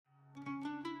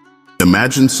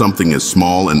Imagine something as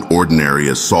small and ordinary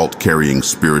as salt carrying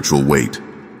spiritual weight.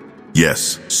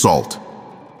 Yes, salt.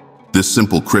 This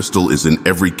simple crystal is in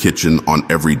every kitchen, on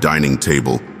every dining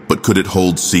table, but could it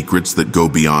hold secrets that go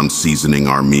beyond seasoning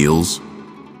our meals?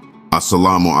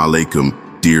 Assalamu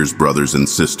alaikum, dears brothers and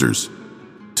sisters.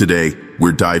 Today,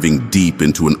 we're diving deep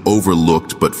into an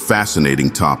overlooked but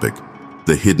fascinating topic,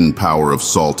 the hidden power of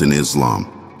salt in Islam.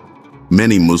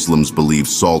 Many Muslims believe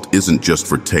salt isn't just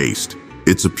for taste.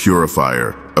 It's a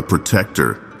purifier, a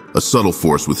protector, a subtle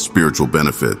force with spiritual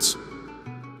benefits.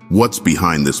 What's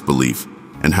behind this belief,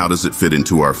 and how does it fit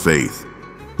into our faith?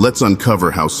 Let's uncover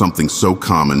how something so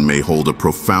common may hold a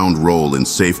profound role in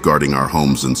safeguarding our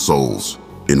homes and souls,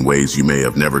 in ways you may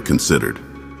have never considered.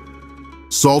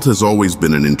 Salt has always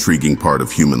been an intriguing part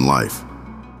of human life,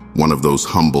 one of those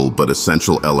humble but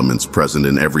essential elements present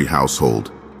in every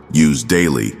household, used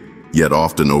daily, yet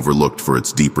often overlooked for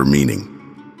its deeper meaning.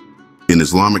 In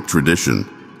Islamic tradition,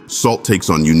 salt takes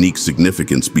on unique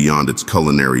significance beyond its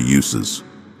culinary uses.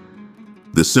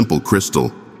 This simple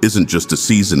crystal isn't just a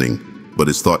seasoning, but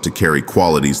is thought to carry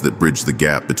qualities that bridge the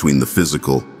gap between the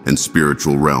physical and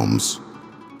spiritual realms.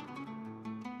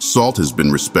 Salt has been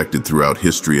respected throughout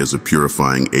history as a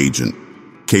purifying agent,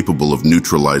 capable of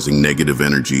neutralizing negative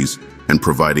energies and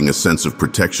providing a sense of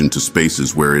protection to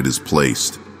spaces where it is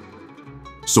placed.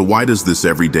 So why does this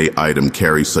everyday item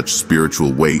carry such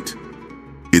spiritual weight?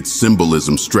 Its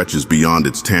symbolism stretches beyond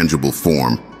its tangible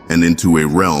form and into a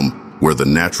realm where the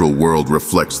natural world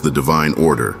reflects the divine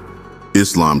order.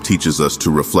 Islam teaches us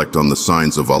to reflect on the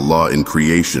signs of Allah in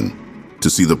creation, to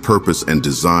see the purpose and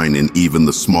design in even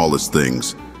the smallest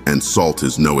things, and salt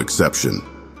is no exception.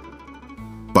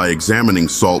 By examining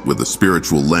salt with a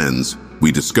spiritual lens,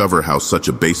 we discover how such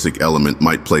a basic element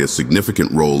might play a significant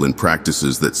role in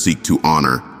practices that seek to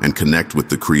honor and connect with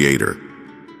the Creator.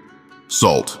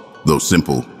 Salt, though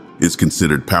simple, is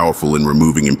considered powerful in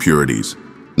removing impurities,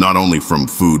 not only from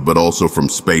food but also from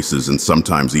spaces and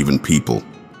sometimes even people.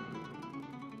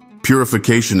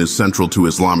 Purification is central to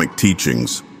Islamic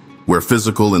teachings, where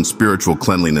physical and spiritual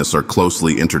cleanliness are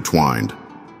closely intertwined.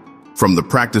 From the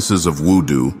practices of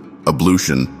wudu,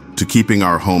 ablution, to keeping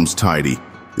our homes tidy,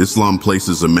 Islam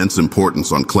places immense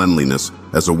importance on cleanliness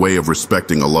as a way of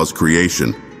respecting Allah's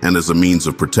creation and as a means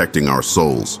of protecting our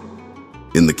souls.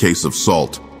 In the case of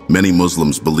salt, many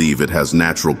Muslims believe it has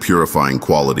natural purifying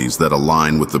qualities that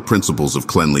align with the principles of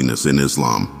cleanliness in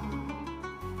Islam.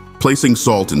 Placing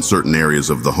salt in certain areas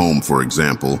of the home, for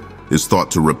example, is thought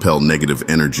to repel negative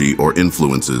energy or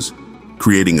influences,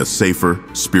 creating a safer,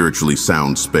 spiritually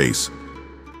sound space.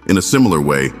 In a similar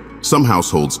way, some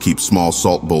households keep small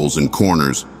salt bowls in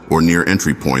corners or near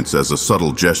entry points as a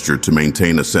subtle gesture to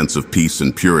maintain a sense of peace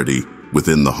and purity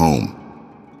within the home.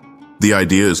 The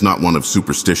idea is not one of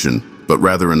superstition, but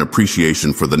rather an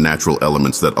appreciation for the natural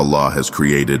elements that Allah has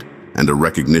created and a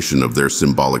recognition of their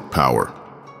symbolic power.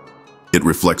 It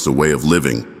reflects a way of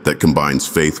living that combines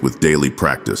faith with daily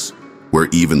practice, where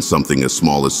even something as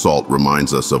small as salt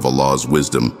reminds us of Allah's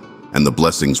wisdom and the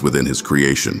blessings within His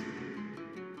creation.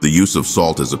 The use of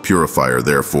salt as a purifier,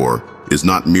 therefore, is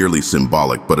not merely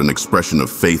symbolic but an expression of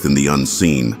faith in the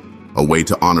unseen, a way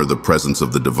to honor the presence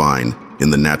of the divine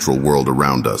in the natural world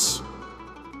around us.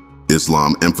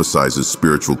 Islam emphasizes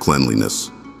spiritual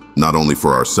cleanliness, not only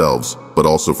for ourselves, but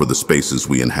also for the spaces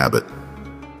we inhabit.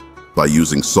 By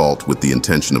using salt with the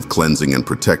intention of cleansing and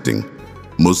protecting,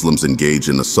 Muslims engage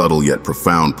in a subtle yet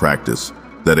profound practice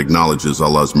that acknowledges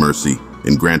Allah's mercy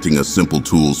in granting us simple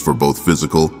tools for both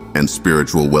physical and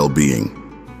spiritual well-being.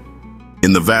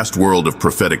 In the vast world of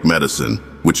prophetic medicine,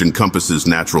 which encompasses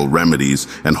natural remedies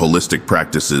and holistic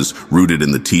practices rooted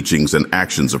in the teachings and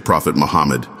actions of Prophet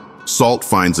Muhammad, salt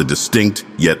finds a distinct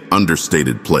yet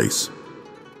understated place.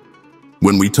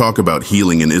 When we talk about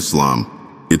healing in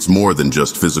Islam, it's more than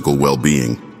just physical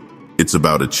well-being. It's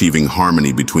about achieving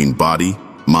harmony between body,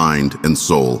 mind, and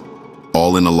soul,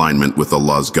 all in alignment with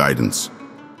Allah's guidance.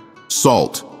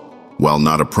 Salt, while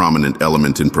not a prominent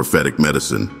element in prophetic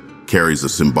medicine, carries a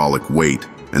symbolic weight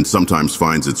and sometimes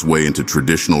finds its way into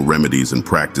traditional remedies and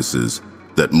practices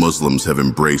that Muslims have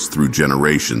embraced through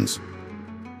generations.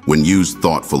 When used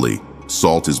thoughtfully,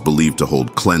 salt is believed to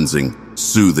hold cleansing,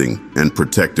 soothing, and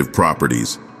protective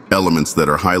properties, elements that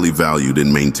are highly valued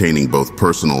in maintaining both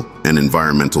personal and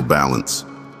environmental balance.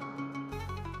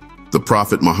 The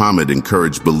Prophet Muhammad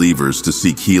encouraged believers to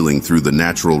seek healing through the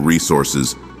natural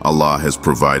resources Allah has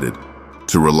provided,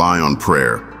 to rely on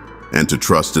prayer, and to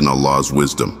trust in Allah's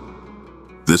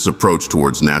wisdom. This approach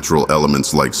towards natural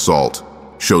elements like salt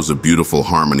shows a beautiful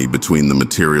harmony between the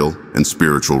material and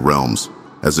spiritual realms,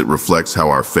 as it reflects how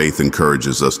our faith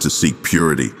encourages us to seek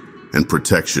purity and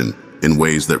protection in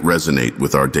ways that resonate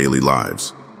with our daily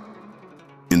lives.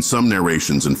 In some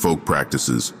narrations and folk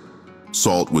practices,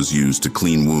 salt was used to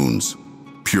clean wounds,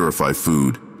 purify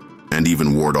food, and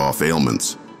even ward off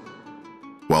ailments.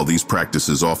 While these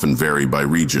practices often vary by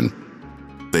region,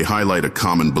 they highlight a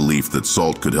common belief that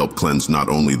salt could help cleanse not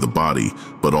only the body,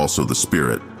 but also the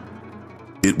spirit.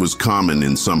 It was common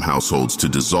in some households to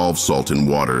dissolve salt in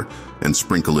water and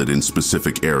sprinkle it in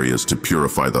specific areas to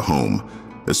purify the home,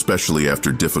 especially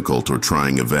after difficult or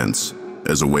trying events,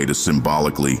 as a way to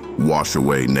symbolically wash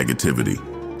away negativity.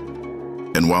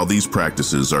 And while these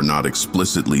practices are not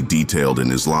explicitly detailed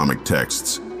in Islamic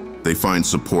texts, they find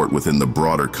support within the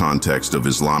broader context of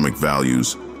Islamic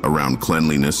values around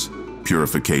cleanliness,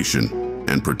 purification,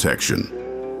 and protection.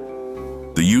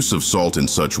 The use of salt in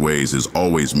such ways is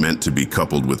always meant to be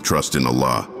coupled with trust in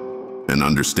Allah, an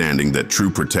understanding that true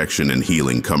protection and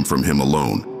healing come from Him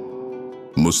alone.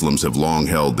 Muslims have long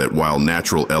held that while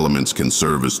natural elements can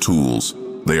serve as tools,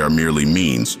 they are merely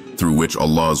means through which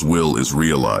Allah's will is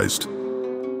realized.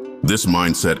 This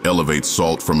mindset elevates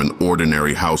salt from an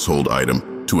ordinary household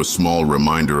item to a small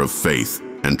reminder of faith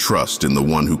and trust in the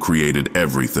one who created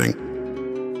everything.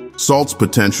 Salt's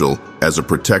potential as a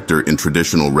protector in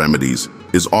traditional remedies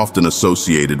is often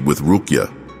associated with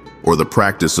ruqya, or the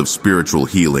practice of spiritual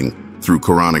healing through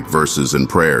Quranic verses and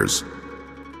prayers.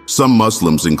 Some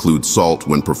Muslims include salt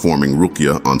when performing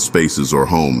ruqya on spaces or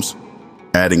homes,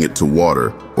 adding it to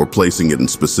water or placing it in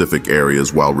specific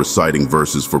areas while reciting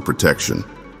verses for protection.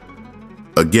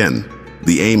 Again,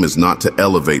 the aim is not to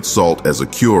elevate salt as a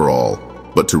cure-all,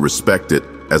 but to respect it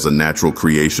as a natural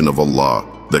creation of Allah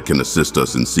that can assist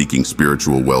us in seeking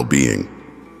spiritual well-being.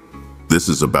 This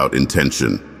is about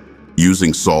intention.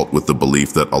 Using salt with the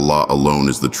belief that Allah alone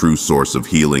is the true source of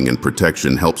healing and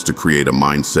protection helps to create a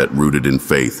mindset rooted in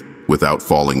faith without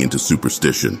falling into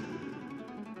superstition.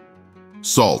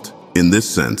 Salt, in this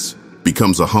sense,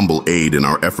 becomes a humble aid in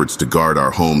our efforts to guard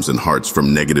our homes and hearts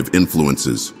from negative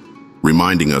influences,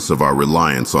 reminding us of our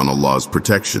reliance on Allah's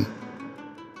protection.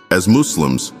 As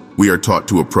Muslims, we are taught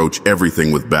to approach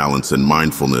everything with balance and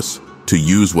mindfulness, to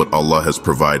use what Allah has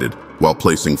provided while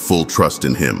placing full trust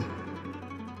in Him.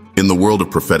 In the world of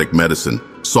prophetic medicine,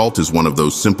 salt is one of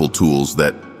those simple tools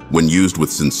that, when used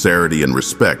with sincerity and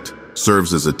respect,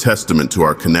 serves as a testament to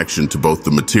our connection to both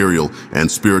the material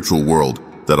and spiritual world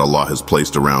that Allah has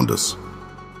placed around us.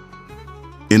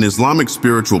 In Islamic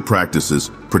spiritual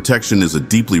practices, protection is a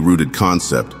deeply rooted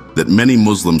concept that many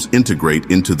Muslims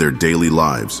integrate into their daily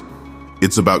lives.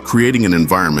 It's about creating an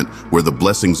environment where the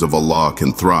blessings of Allah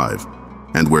can thrive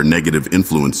and where negative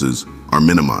influences are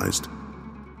minimized.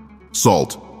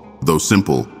 Salt, though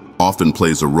simple, often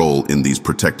plays a role in these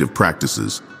protective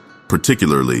practices,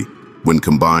 particularly when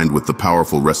combined with the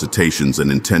powerful recitations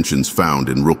and intentions found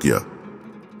in ruqya.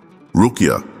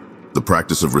 Ruqya, the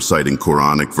practice of reciting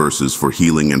Quranic verses for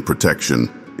healing and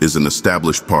protection, is an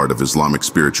established part of Islamic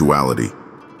spirituality,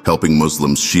 helping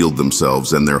Muslims shield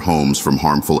themselves and their homes from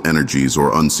harmful energies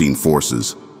or unseen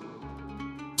forces.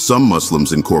 Some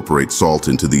Muslims incorporate salt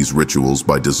into these rituals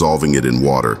by dissolving it in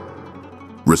water,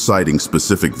 reciting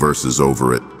specific verses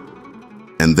over it,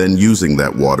 and then using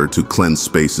that water to cleanse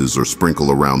spaces or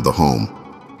sprinkle around the home.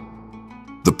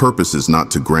 The purpose is not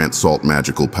to grant salt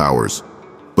magical powers,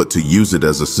 but to use it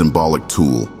as a symbolic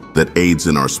tool that aids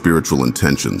in our spiritual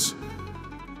intentions.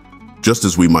 Just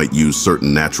as we might use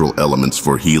certain natural elements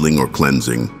for healing or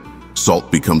cleansing,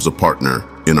 salt becomes a partner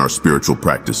in our spiritual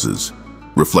practices,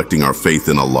 reflecting our faith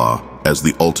in Allah as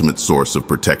the ultimate source of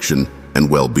protection and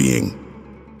well-being.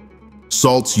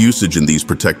 Salt's usage in these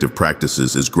protective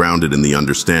practices is grounded in the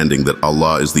understanding that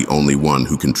Allah is the only one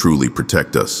who can truly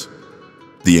protect us.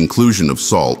 The inclusion of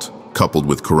salt, coupled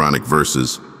with Quranic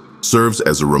verses, serves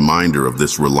as a reminder of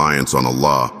this reliance on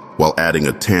Allah while adding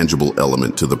a tangible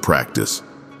element to the practice.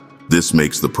 This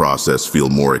makes the process feel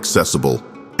more accessible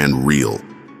and real,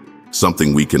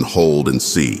 something we can hold and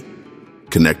see,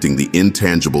 connecting the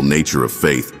intangible nature of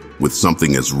faith with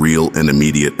something as real and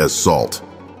immediate as salt.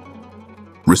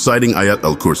 Reciting Ayat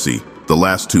al-Kursi, the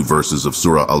last two verses of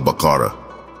Surah al-Baqarah,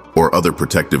 or other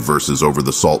protective verses over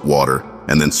the salt water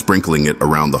and then sprinkling it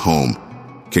around the home,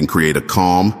 can create a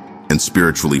calm and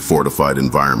spiritually fortified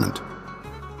environment.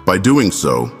 By doing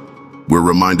so, we're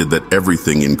reminded that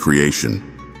everything in creation,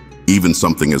 even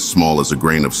something as small as a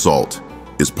grain of salt,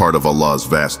 is part of Allah's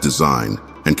vast design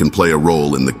and can play a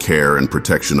role in the care and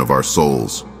protection of our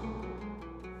souls.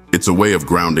 It's a way of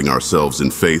grounding ourselves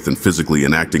in faith and physically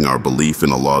enacting our belief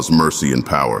in Allah's mercy and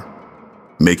power,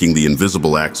 making the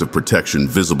invisible acts of protection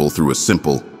visible through a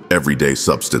simple, everyday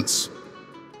substance.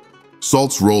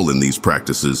 Salt's role in these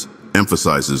practices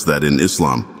emphasizes that in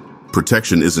Islam,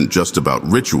 Protection isn't just about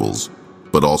rituals,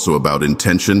 but also about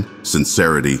intention,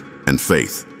 sincerity, and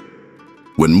faith.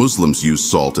 When Muslims use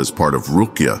salt as part of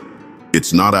ruqya,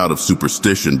 it's not out of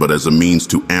superstition, but as a means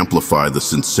to amplify the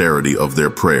sincerity of their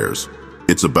prayers.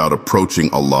 It's about approaching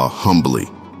Allah humbly,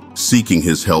 seeking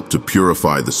His help to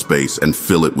purify the space and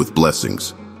fill it with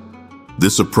blessings.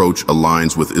 This approach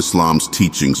aligns with Islam's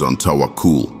teachings on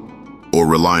tawakkul, or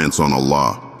reliance on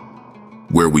Allah,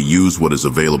 where we use what is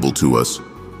available to us,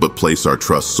 but place our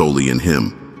trust solely in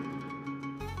Him.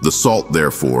 The salt,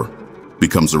 therefore,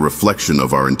 becomes a reflection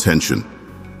of our intention,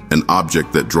 an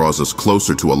object that draws us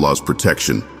closer to Allah's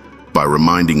protection by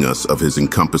reminding us of His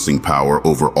encompassing power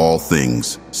over all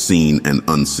things, seen and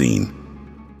unseen.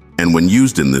 And when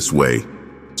used in this way,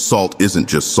 salt isn't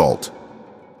just salt.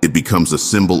 It becomes a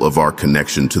symbol of our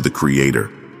connection to the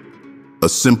Creator. A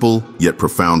simple yet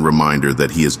profound reminder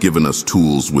that He has given us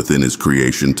tools within His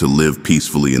creation to live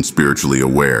peacefully and spiritually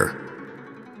aware.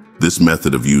 This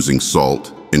method of using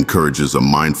salt encourages a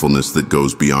mindfulness that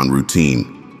goes beyond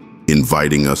routine,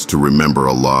 inviting us to remember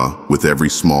Allah with every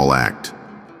small act,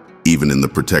 even in the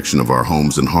protection of our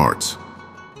homes and hearts.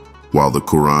 While the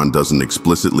Quran doesn't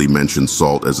explicitly mention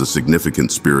salt as a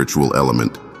significant spiritual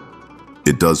element,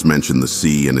 it does mention the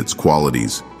sea and its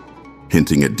qualities,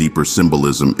 hinting at deeper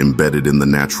symbolism embedded in the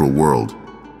natural world.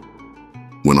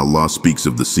 When Allah speaks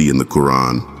of the sea in the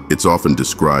Quran, it's often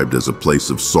described as a place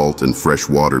of salt and fresh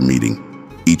water meeting,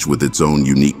 each with its own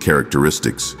unique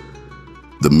characteristics.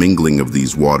 The mingling of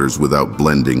these waters without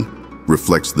blending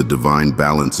reflects the divine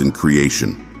balance in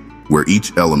creation, where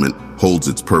each element holds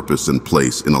its purpose and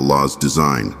place in Allah's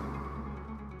design.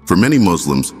 For many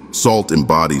Muslims, salt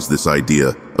embodies this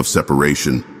idea of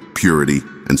separation, purity,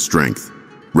 and strength,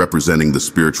 representing the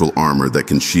spiritual armor that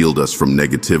can shield us from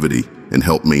negativity and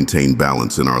help maintain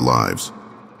balance in our lives.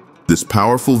 This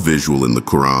powerful visual in the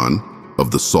Quran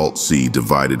of the salt sea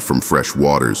divided from fresh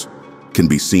waters can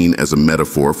be seen as a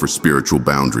metaphor for spiritual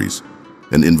boundaries,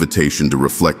 an invitation to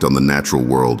reflect on the natural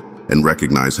world and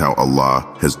recognize how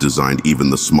Allah has designed even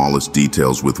the smallest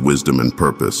details with wisdom and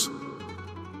purpose.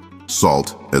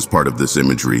 Salt, as part of this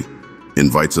imagery,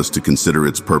 invites us to consider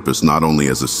its purpose not only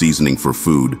as a seasoning for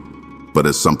food, but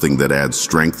as something that adds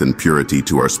strength and purity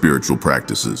to our spiritual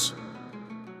practices.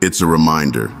 It's a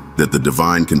reminder that the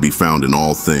divine can be found in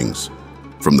all things,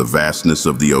 from the vastness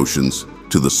of the oceans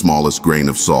to the smallest grain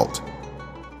of salt.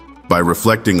 By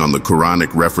reflecting on the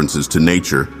Quranic references to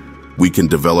nature, we can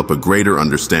develop a greater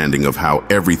understanding of how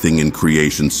everything in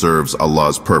creation serves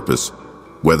Allah's purpose,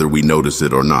 whether we notice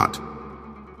it or not.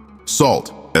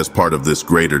 Salt, as part of this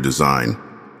greater design,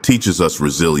 teaches us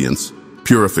resilience,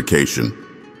 purification,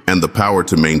 and the power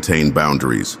to maintain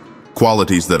boundaries,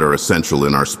 qualities that are essential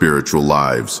in our spiritual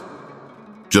lives.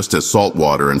 Just as salt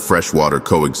water and fresh water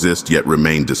coexist yet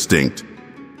remain distinct,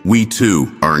 we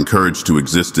too are encouraged to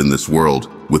exist in this world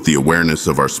with the awareness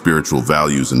of our spiritual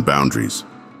values and boundaries.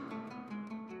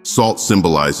 Salt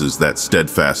symbolizes that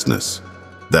steadfastness,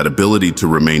 that ability to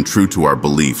remain true to our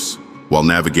beliefs while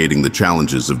navigating the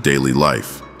challenges of daily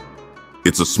life.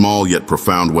 It's a small yet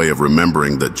profound way of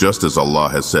remembering that just as Allah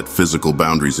has set physical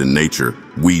boundaries in nature,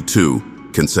 we too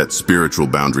can set spiritual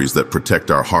boundaries that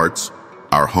protect our hearts,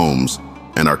 our homes,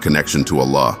 and our connection to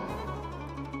Allah.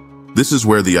 This is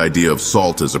where the idea of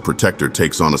salt as a protector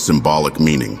takes on a symbolic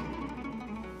meaning.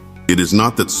 It is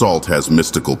not that salt has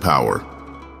mystical power,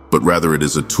 but rather it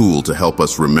is a tool to help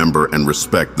us remember and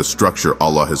respect the structure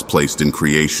Allah has placed in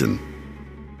creation.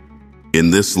 In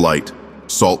this light,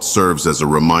 salt serves as a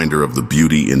reminder of the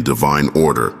beauty in divine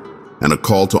order and a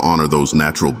call to honor those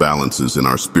natural balances in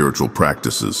our spiritual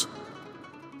practices.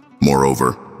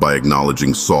 Moreover, by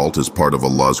acknowledging salt as part of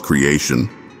Allah's creation,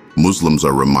 Muslims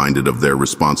are reminded of their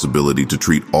responsibility to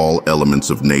treat all elements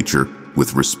of nature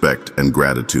with respect and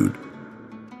gratitude.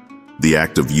 The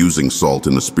act of using salt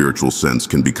in a spiritual sense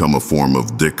can become a form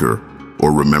of dhikr,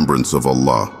 or remembrance of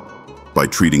Allah, by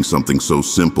treating something so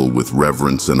simple with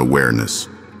reverence and awareness.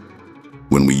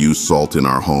 When we use salt in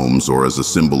our homes or as a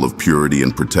symbol of purity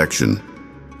and protection,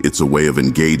 it's a way of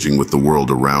engaging with the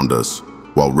world around us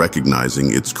while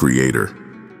recognizing its creator.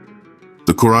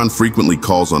 The Quran frequently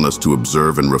calls on us to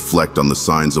observe and reflect on the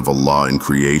signs of Allah in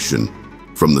creation,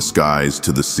 from the skies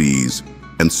to the seas,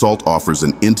 and salt offers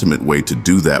an intimate way to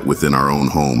do that within our own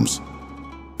homes.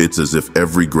 It's as if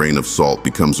every grain of salt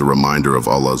becomes a reminder of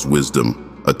Allah's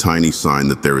wisdom, a tiny sign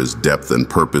that there is depth and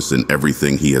purpose in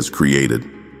everything He has created.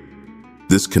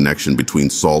 This connection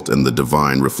between salt and the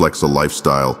divine reflects a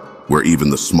lifestyle where even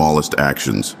the smallest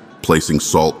actions, placing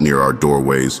salt near our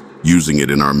doorways, using it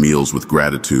in our meals with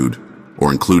gratitude,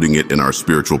 or including it in our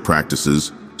spiritual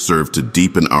practices, serve to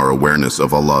deepen our awareness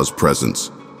of Allah's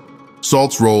presence.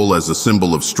 Salt's role as a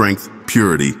symbol of strength,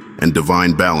 purity, and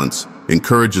divine balance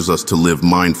encourages us to live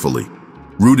mindfully,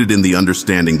 rooted in the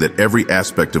understanding that every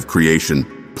aspect of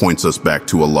creation points us back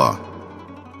to Allah.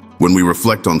 When we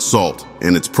reflect on salt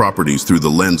and its properties through the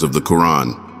lens of the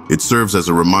Quran, it serves as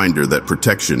a reminder that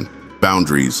protection,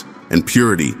 boundaries, and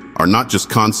purity are not just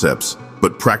concepts,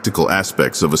 but practical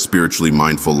aspects of a spiritually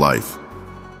mindful life.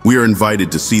 We are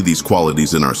invited to see these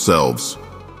qualities in ourselves,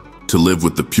 to live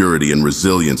with the purity and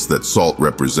resilience that salt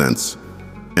represents,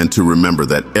 and to remember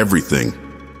that everything,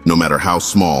 no matter how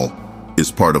small,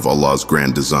 is part of Allah's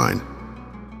grand design.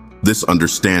 This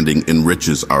understanding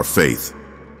enriches our faith,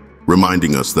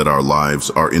 reminding us that our lives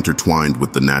are intertwined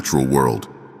with the natural world,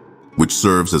 which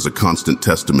serves as a constant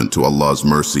testament to Allah's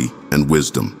mercy and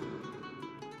wisdom.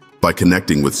 By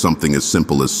connecting with something as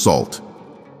simple as salt,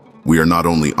 we are not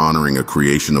only honoring a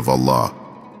creation of Allah,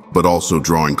 but also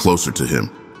drawing closer to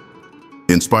Him,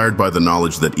 inspired by the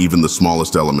knowledge that even the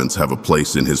smallest elements have a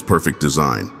place in His perfect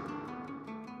design.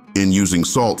 In using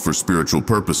salt for spiritual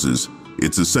purposes,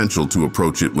 it's essential to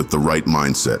approach it with the right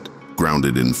mindset,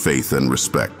 grounded in faith and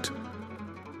respect.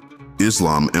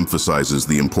 Islam emphasizes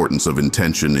the importance of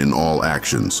intention in all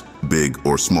actions, big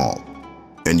or small,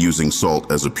 and using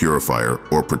salt as a purifier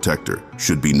or protector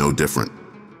should be no different.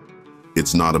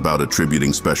 It's not about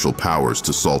attributing special powers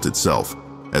to salt itself,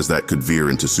 as that could veer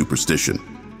into superstition,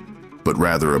 but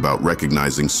rather about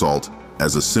recognizing salt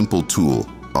as a simple tool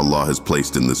Allah has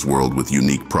placed in this world with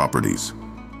unique properties.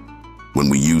 When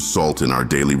we use salt in our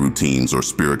daily routines or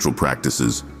spiritual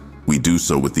practices, we do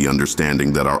so with the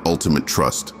understanding that our ultimate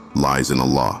trust lies in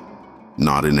Allah,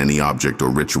 not in any object or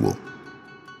ritual.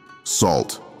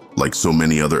 Salt, like so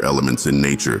many other elements in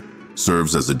nature,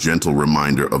 serves as a gentle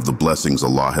reminder of the blessings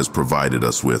Allah has provided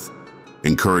us with,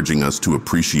 encouraging us to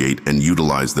appreciate and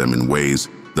utilize them in ways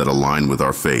that align with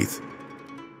our faith.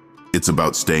 It's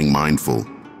about staying mindful,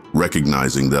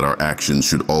 recognizing that our actions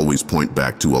should always point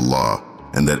back to Allah,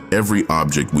 and that every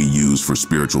object we use for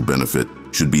spiritual benefit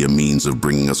should be a means of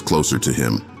bringing us closer to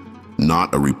Him,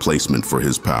 not a replacement for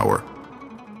His power.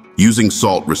 Using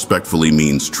salt respectfully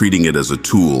means treating it as a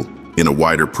tool in a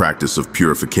wider practice of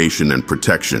purification and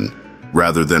protection,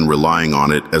 rather than relying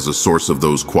on it as a source of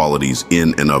those qualities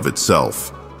in and of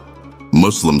itself.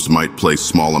 Muslims might place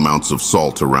small amounts of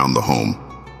salt around the home,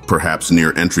 perhaps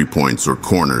near entry points or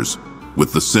corners,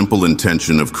 with the simple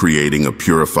intention of creating a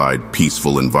purified,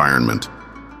 peaceful environment.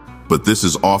 But this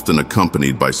is often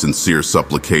accompanied by sincere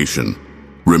supplication,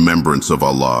 remembrance of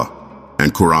Allah,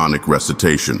 and Quranic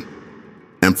recitation,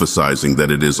 emphasizing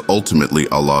that it is ultimately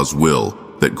Allah's will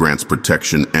that grants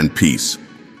protection and peace,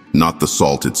 not the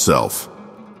salt itself.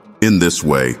 In this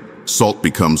way, salt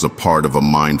becomes a part of a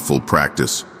mindful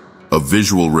practice, a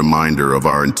visual reminder of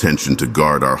our intention to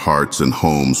guard our hearts and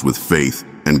homes with faith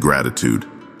and gratitude.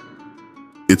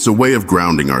 It's a way of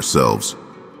grounding ourselves,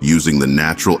 using the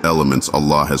natural elements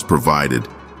Allah has provided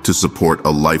to support a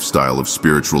lifestyle of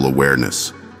spiritual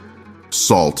awareness.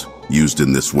 Salt, used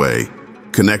in this way,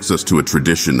 connects us to a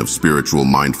tradition of spiritual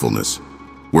mindfulness,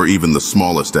 where even the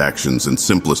smallest actions and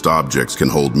simplest objects can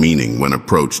hold meaning when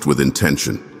approached with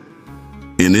intention.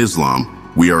 In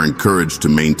Islam, we are encouraged to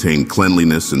maintain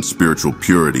cleanliness and spiritual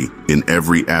purity in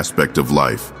every aspect of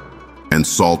life, and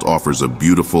salt offers a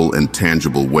beautiful and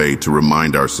tangible way to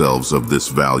remind ourselves of this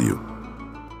value.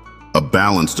 A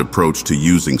balanced approach to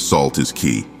using salt is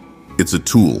key. It's a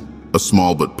tool, a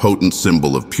small but potent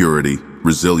symbol of purity,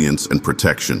 resilience, and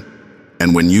protection.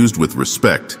 And when used with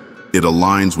respect, it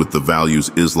aligns with the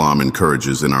values Islam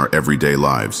encourages in our everyday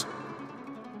lives.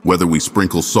 Whether we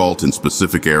sprinkle salt in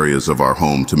specific areas of our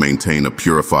home to maintain a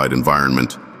purified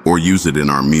environment, or use it in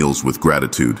our meals with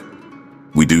gratitude,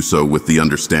 we do so with the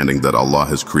understanding that Allah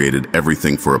has created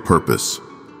everything for a purpose.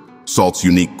 Salt's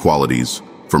unique qualities,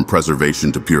 from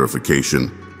preservation to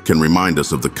purification, can remind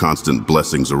us of the constant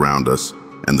blessings around us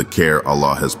and the care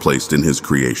Allah has placed in His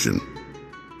creation.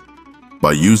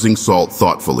 By using salt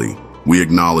thoughtfully, we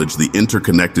acknowledge the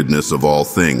interconnectedness of all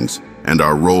things and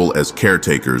our role as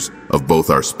caretakers of both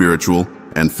our spiritual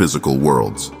and physical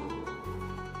worlds.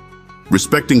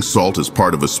 Respecting salt as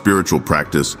part of a spiritual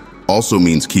practice also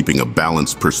means keeping a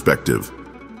balanced perspective,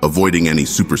 avoiding any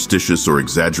superstitious or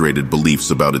exaggerated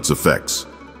beliefs about its effects.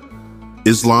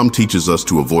 Islam teaches us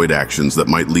to avoid actions that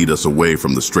might lead us away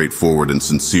from the straightforward and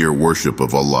sincere worship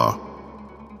of Allah.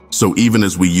 So even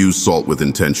as we use salt with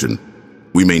intention,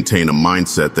 we maintain a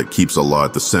mindset that keeps Allah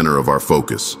at the center of our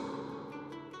focus.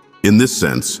 In this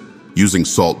sense, using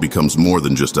salt becomes more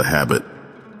than just a habit.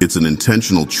 It's an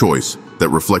intentional choice that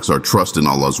reflects our trust in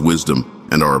Allah's wisdom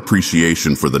and our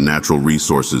appreciation for the natural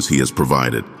resources He has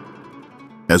provided.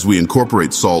 As we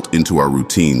incorporate salt into our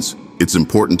routines, It's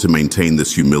important to maintain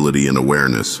this humility and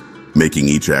awareness, making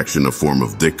each action a form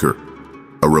of dhikr,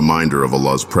 a reminder of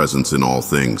Allah's presence in all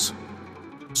things.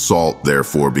 Salt,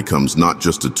 therefore, becomes not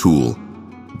just a tool,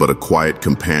 but a quiet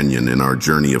companion in our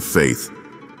journey of faith,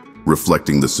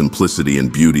 reflecting the simplicity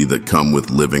and beauty that come with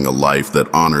living a life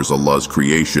that honors Allah's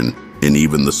creation in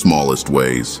even the smallest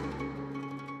ways.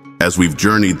 As we've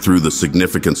journeyed through the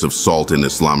significance of salt in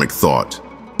Islamic thought,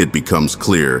 it becomes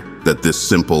clear that this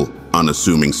simple,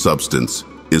 unassuming substance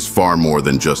is far more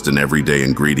than just an everyday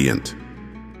ingredient.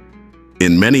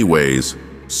 In many ways,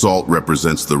 salt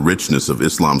represents the richness of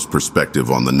Islam's perspective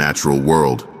on the natural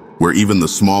world, where even the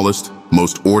smallest,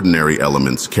 most ordinary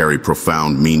elements carry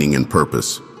profound meaning and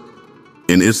purpose.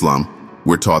 In Islam,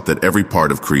 we're taught that every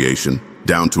part of creation,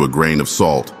 down to a grain of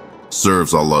salt,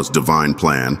 serves Allah's divine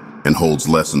plan and holds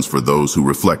lessons for those who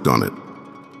reflect on it.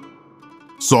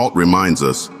 Salt reminds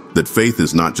us that faith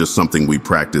is not just something we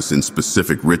practice in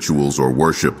specific rituals or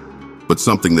worship, but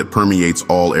something that permeates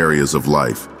all areas of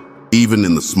life, even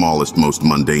in the smallest, most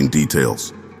mundane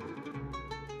details.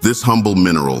 This humble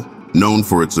mineral, known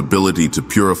for its ability to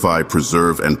purify,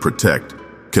 preserve, and protect,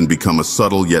 can become a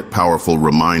subtle yet powerful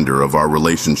reminder of our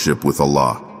relationship with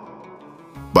Allah.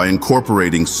 By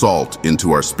incorporating salt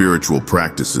into our spiritual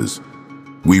practices,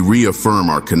 we reaffirm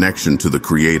our connection to the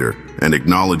Creator and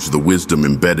acknowledge the wisdom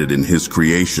embedded in His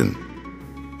creation.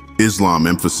 Islam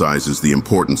emphasizes the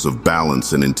importance of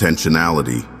balance and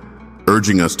intentionality,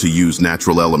 urging us to use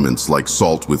natural elements like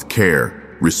salt with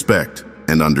care, respect,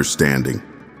 and understanding.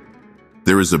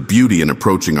 There is a beauty in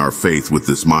approaching our faith with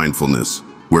this mindfulness,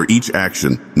 where each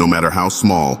action, no matter how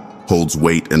small, holds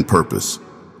weight and purpose.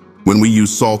 When we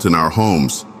use salt in our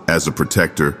homes, as a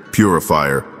protector,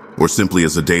 purifier, or simply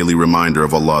as a daily reminder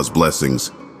of Allah's blessings,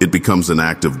 it becomes an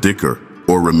act of dhikr,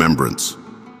 or remembrance.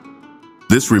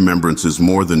 This remembrance is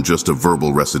more than just a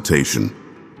verbal recitation.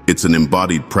 It's an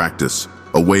embodied practice,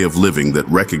 a way of living that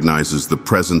recognizes the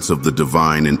presence of the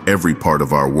divine in every part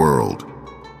of our world.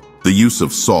 The use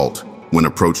of salt, when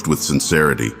approached with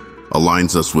sincerity,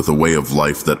 aligns us with a way of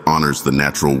life that honors the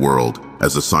natural world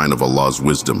as a sign of Allah's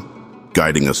wisdom,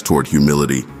 guiding us toward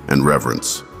humility and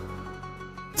reverence.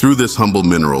 Through this humble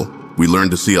mineral, we learn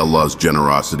to see Allah's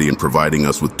generosity in providing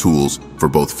us with tools for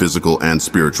both physical and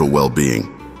spiritual well-being.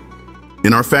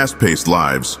 In our fast-paced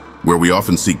lives, where we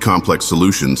often seek complex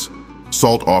solutions,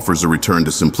 salt offers a return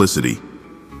to simplicity.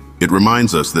 It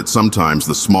reminds us that sometimes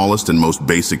the smallest and most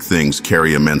basic things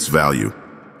carry immense value.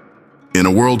 In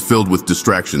a world filled with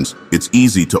distractions, it's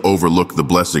easy to overlook the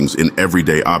blessings in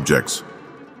everyday objects.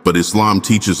 But Islam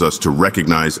teaches us to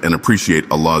recognize and appreciate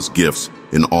Allah's gifts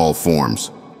in all forms.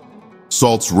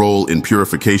 Salt's role in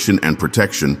purification and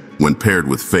protection, when paired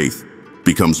with faith,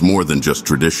 becomes more than just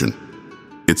tradition.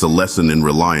 It's a lesson in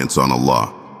reliance on Allah.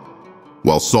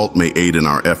 While salt may aid in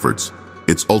our efforts,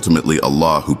 it's ultimately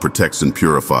Allah who protects and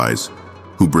purifies,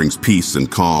 who brings peace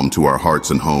and calm to our hearts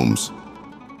and homes.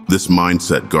 This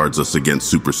mindset guards us against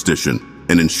superstition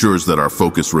and ensures that our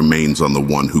focus remains on the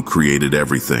one who created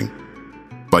everything.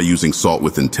 By using salt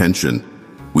with intention,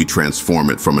 we transform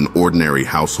it from an ordinary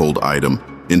household item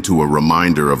into a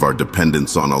reminder of our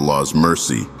dependence on Allah's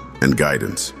mercy and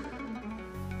guidance.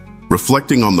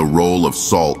 Reflecting on the role of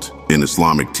salt in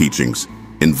Islamic teachings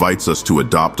invites us to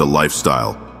adopt a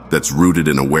lifestyle that's rooted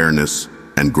in awareness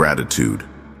and gratitude.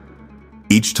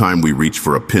 Each time we reach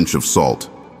for a pinch of salt,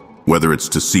 whether it's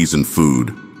to season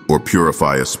food or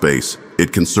purify a space,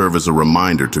 it can serve as a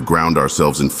reminder to ground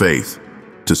ourselves in faith,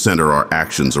 to center our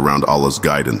actions around Allah's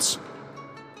guidance.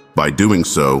 By doing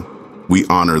so, we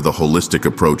honor the holistic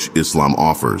approach Islam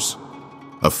offers,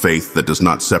 a faith that does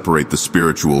not separate the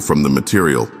spiritual from the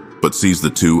material, but sees the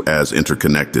two as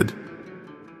interconnected.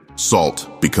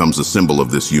 Salt becomes a symbol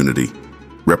of this unity,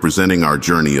 representing our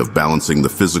journey of balancing the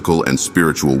physical and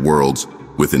spiritual worlds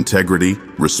with integrity,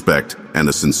 respect, and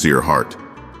a sincere heart.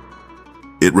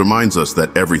 It reminds us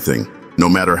that everything, no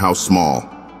matter how small,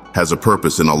 has a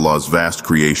purpose in Allah's vast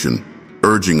creation,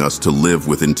 urging us to live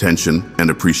with intention and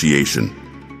appreciation.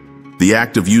 The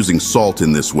act of using salt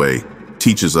in this way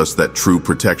teaches us that true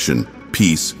protection,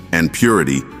 peace, and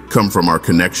purity come from our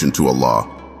connection to Allah.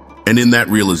 And in that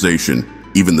realization,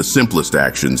 even the simplest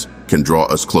actions can draw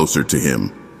us closer to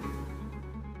Him.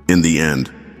 In the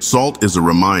end, salt is a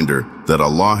reminder that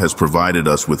Allah has provided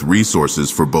us with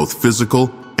resources for both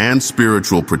physical and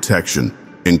spiritual protection,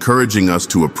 encouraging us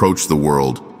to approach the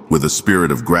world with a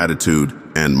spirit of gratitude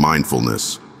and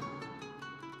mindfulness.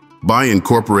 By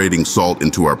incorporating salt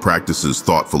into our practices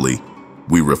thoughtfully,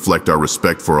 we reflect our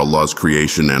respect for Allah's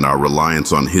creation and our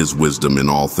reliance on His wisdom in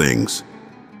all things.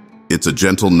 It's a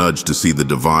gentle nudge to see the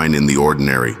divine in the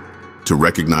ordinary, to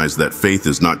recognize that faith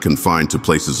is not confined to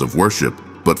places of worship,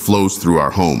 but flows through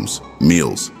our homes,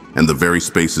 meals, and the very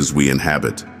spaces we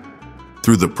inhabit.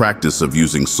 Through the practice of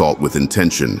using salt with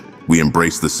intention, we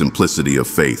embrace the simplicity of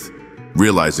faith,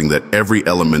 realizing that every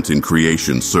element in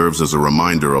creation serves as a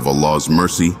reminder of Allah's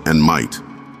mercy and might.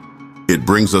 It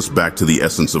brings us back to the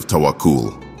essence of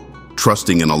tawakkul,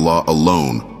 trusting in Allah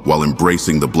alone while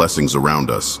embracing the blessings around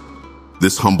us.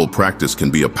 This humble practice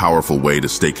can be a powerful way to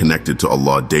stay connected to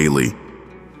Allah daily,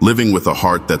 living with a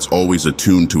heart that's always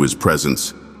attuned to His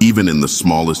presence, even in the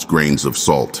smallest grains of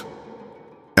salt.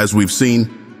 As we've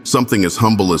seen, something as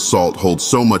humble as salt holds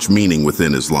so much meaning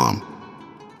within Islam.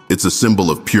 It's a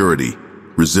symbol of purity,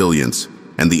 resilience,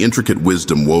 and the intricate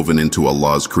wisdom woven into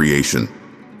Allah's creation.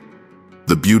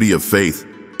 The beauty of faith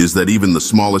is that even the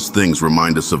smallest things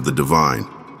remind us of the divine,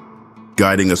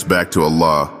 guiding us back to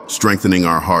Allah, strengthening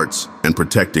our hearts, and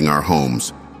protecting our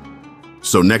homes.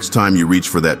 So next time you reach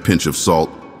for that pinch of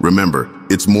salt, remember,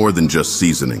 it's more than just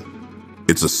seasoning.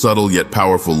 It's a subtle yet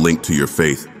powerful link to your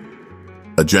faith,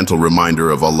 a gentle reminder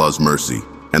of Allah's mercy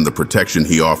and the protection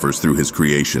He offers through His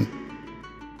creation.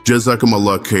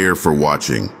 Jazakumullah khair for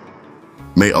watching.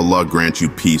 May Allah grant you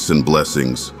peace and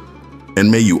blessings, and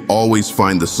may you always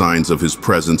find the signs of His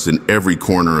presence in every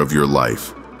corner of your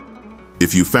life.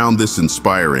 If you found this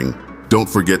inspiring, don't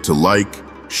forget to like,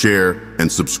 share,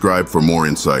 and subscribe for more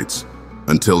insights.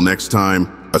 Until next time,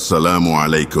 Assalamu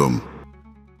alaikum.